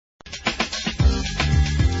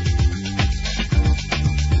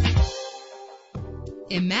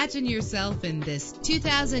Imagine yourself in this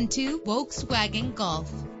 2002 Volkswagen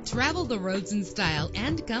Golf. Travel the roads in style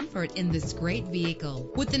and comfort in this great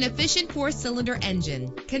vehicle. With an efficient four-cylinder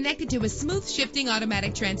engine connected to a smooth shifting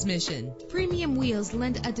automatic transmission, premium wheels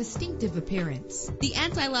lend a distinctive appearance. The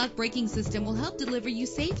anti-lock braking system will help deliver you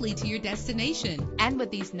safely to your destination. And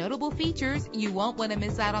with these notable features, you won't want to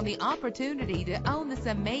miss out on the opportunity to own this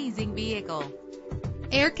amazing vehicle.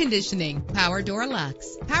 Air conditioning, power door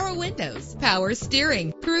locks, power windows, power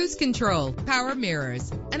steering, cruise control, power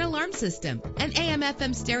mirrors, an alarm system, an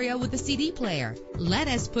AM/FM stereo with a CD player. Let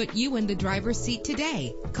us put you in the driver's seat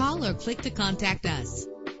today. Call or click to contact us.